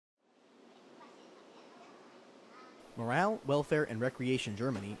Morale, Welfare, and Recreation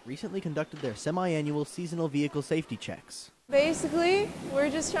Germany recently conducted their semi-annual seasonal vehicle safety checks. Basically, we're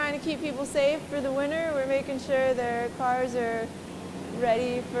just trying to keep people safe for the winter. We're making sure their cars are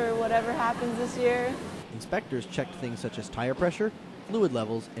ready for whatever happens this year. Inspectors checked things such as tire pressure, fluid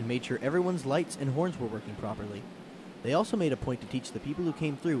levels, and made sure everyone's lights and horns were working properly. They also made a point to teach the people who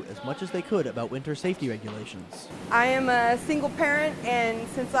came through as much as they could about winter safety regulations. I am a single parent, and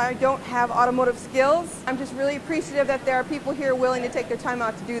since I don't have automotive skills, I'm just really appreciative that there are people here willing to take their time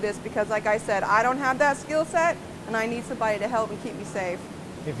out to do this because, like I said, I don't have that skill set and I need somebody to help and keep me safe.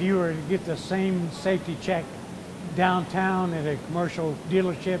 If you were to get the same safety check downtown at a commercial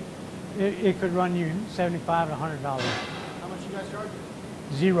dealership, it could run you $75 to $100. How much you guys charge?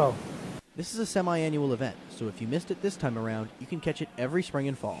 Zero. This is a semi-annual event, so if you missed it this time around, you can catch it every spring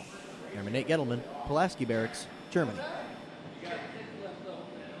and fall. Airman Nate Gettleman, Pulaski Barracks, Germany.